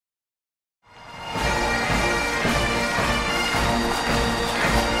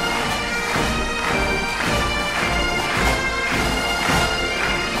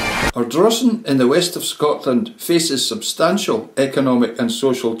Ardrossan in the west of Scotland faces substantial economic and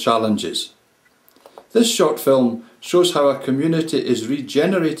social challenges. This short film shows how a community is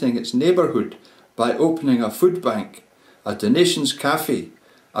regenerating its neighbourhood by opening a food bank, a donations cafe,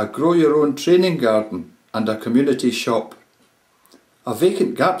 a grow-your-own training garden and a community shop. A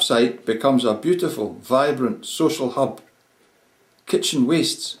vacant gap site becomes a beautiful, vibrant social hub. Kitchen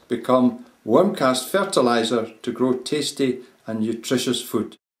wastes become worm-cast fertiliser to grow tasty and nutritious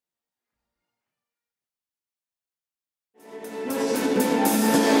food.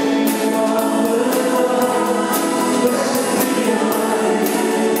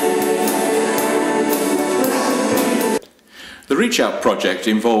 The Reach Out project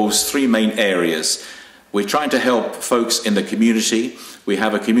involves three main areas. We're trying to help folks in the community. We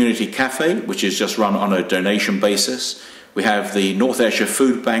have a community cafe, which is just run on a donation basis. We have the North Ayrshire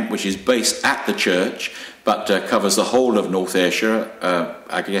Food Bank, which is based at the church, but covers the whole of North Ayrshire,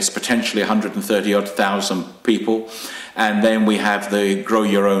 I guess potentially 130,000 people. And then we have the Grow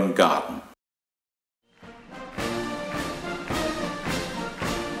Your Own Garden.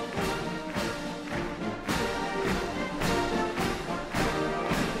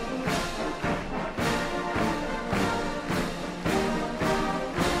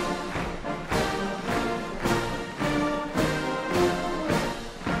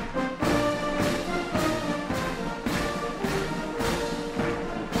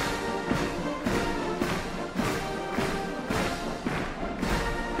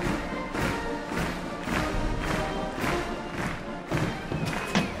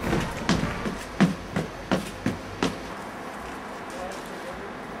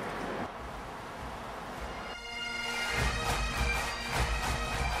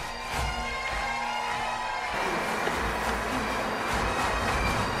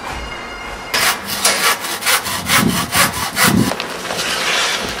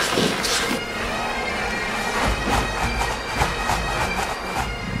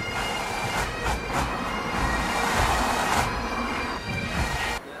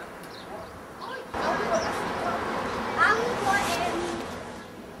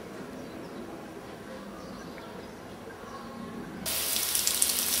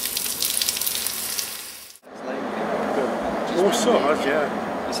 Oh, so hard,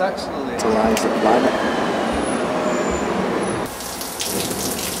 yeah. It's actually to rise the planet.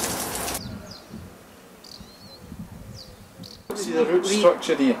 See the root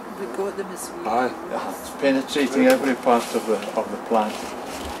structure here? We got them as we... Aye, it's penetrating every part of the plant.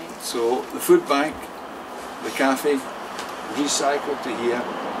 So the food bank, the cafe, recycled to here,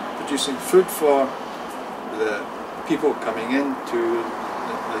 producing food for the people coming in to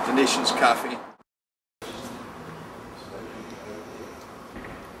the donations cafe.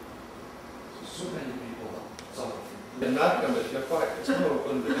 So many people suffer from that, but you're quite, it's not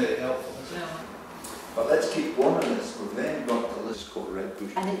going to be very helpful. But let's keep one of this. We've then got the list called Red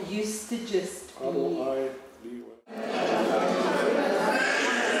Bush. And it used to just be...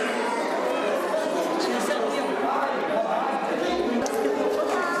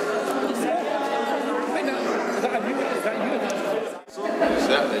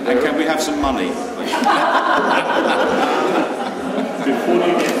 Certainly. And can we have some money?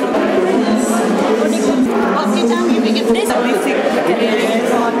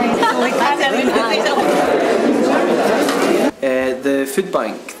 The food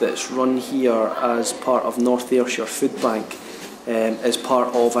bank that's run here as part of North Ayrshire Food Bank is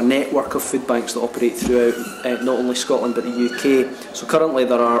part of a network of food banks that operate throughout not only Scotland but the UK. So currently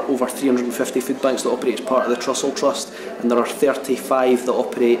there are over 350 food banks that operate as part of the Trussell Trust, and there are 35 that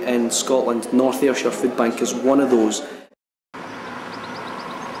operate in Scotland. North Ayrshire Food Bank is one of those.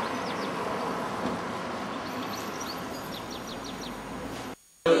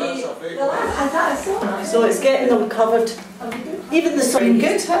 So it's getting them covered. Even the sun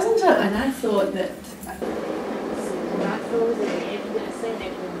good, hasn't it? And I thought that...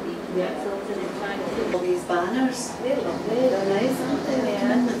 All these banners, they're lovely, they're nice, aren't they? They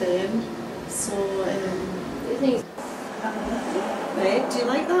come in the boom. So, right, do you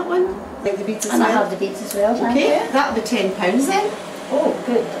like that one? Like the beets as well? And I have the beets as well. Okay, that'll be £10 then. Oh,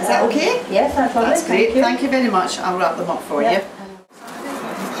 good. Is that okay? Yes, that's lovely. That's great, thank you very much. I'll wrap them up for you.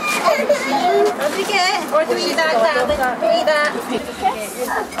 What do we get? Or do we eat that? Do we eat that?